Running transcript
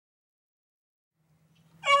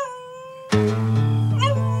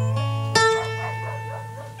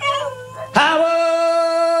I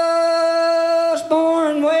was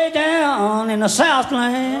born way down in the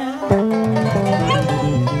Southland.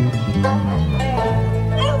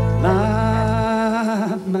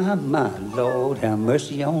 My Lord, have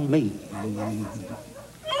mercy on me.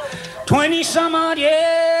 20 some odd years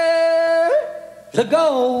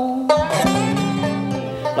ago.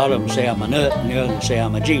 A lot of them say I'm a nut, and the others say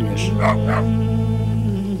I'm a genius.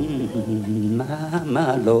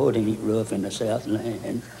 My Lord, ain't it rough in the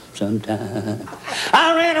Southland sometimes.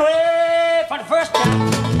 I ran away for the first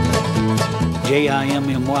time.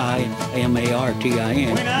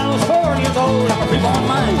 J-I-M-M-Y-M-A-R-T-I-N. When I was 4 years old, I was reborn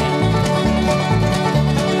mine.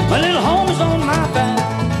 My little home is on my back.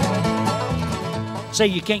 Say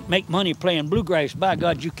you can't make money playing bluegrass. By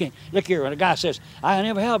God, you can't. Look here, when a guy says, I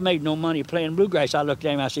never have made no money playing bluegrass, I looked at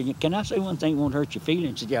him and I said, can I say one thing won't hurt your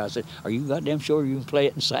feelings? He said, yeah. I said, are you goddamn sure you can play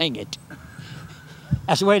it and sing it?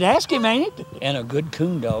 That's the way to ask him, ain't it? And a good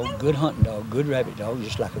coon dog, good hunting dog, good rabbit dog,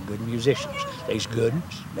 just like a good musician. There's good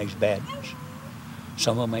ones, there's bad ones.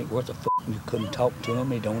 Some of them ain't worth a fuck. You couldn't talk to them,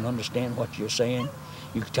 they don't understand what you're saying.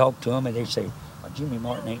 You could talk to them and they say, well, Jimmy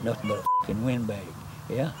Martin ain't nothing but a fucking windbag.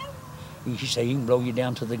 Yeah? You say he can blow you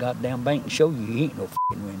down to the goddamn bank and show you he ain't no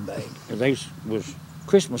fucking windbag. There was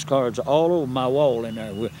Christmas cards all over my wall in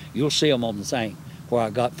there. You'll see them on the thing where I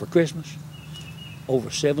got for Christmas. Over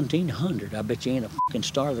 1,700. I bet you ain't a fucking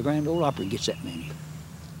star of the Grand Ole Opry gets that many.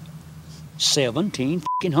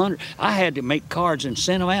 1,700. I had to make cards and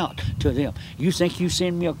send them out to them. You think you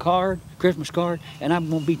send me a card, Christmas card, and I'm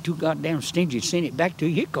gonna be too goddamn stingy to send it back to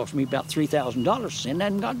you? It cost me about $3,000 to send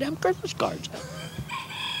that goddamn Christmas cards.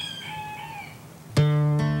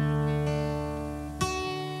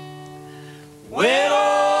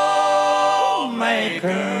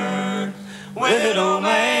 Widowmaker,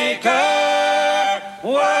 widowmaker,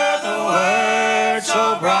 were the words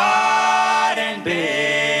so bright and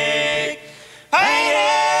big,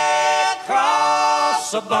 painted across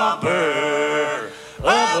the bumper of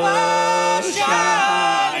a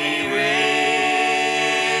shiny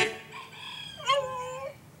rig.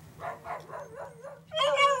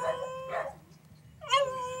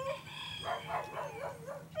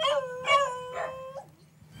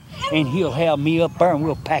 And he'll have me up there and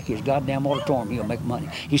we'll pack his goddamn auditorium. He'll make money.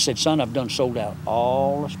 He said, son, I've done sold out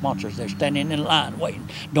all the sponsors. They're standing in line waiting.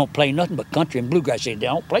 Don't play nothing but country and bluegrass. They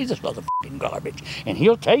don't play this motherfucking garbage. And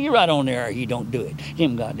he'll tell you right on there he don't do it.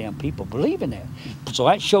 Them goddamn people believe in that. So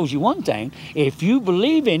that shows you one thing. If you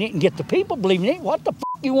believe in it and get the people believing in it, what the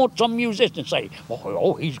fuck you want some musician to say?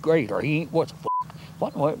 Oh, he's great or he ain't worth a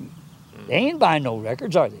fuck. What? They ain't buying no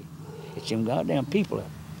records, are they? It's them goddamn people.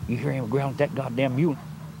 You hear him ground that goddamn mule.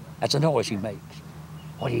 That's the noise he makes.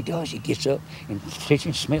 What he does, he gets up and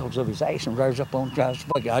fishing smells of his ass and rears up on and tries to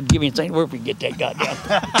fuck it. I'd give anything worth to get that goddamn.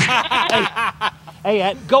 hey,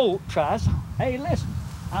 that goat tries. Hey, listen,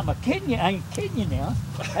 I'm a kidding you. I ain't kidding you now.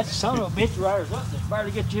 That son of a bitch rears up and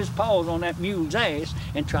barely gets his paws on that mule's ass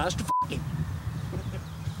and tries to fuck him.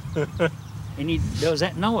 And he does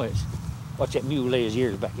that noise. Watch that mule lay his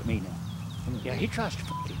ears back at me now. Yeah, he tries to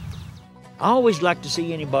fuck him. I always like to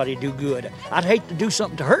see anybody do good. I'd hate to do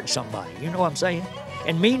something to hurt somebody, you know what I'm saying?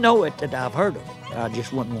 And me know it that I've hurt them. I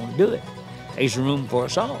just wouldn't want to do it. There's room for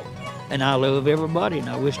us all. And I love everybody, and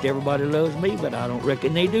I wish everybody loves me, but I don't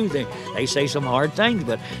reckon they do. They say some hard things,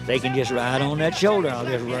 but they can just ride on that shoulder. I'll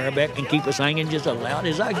just rear back and keep us singing just as loud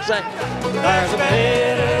as I can say. There's a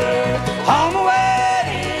better home away.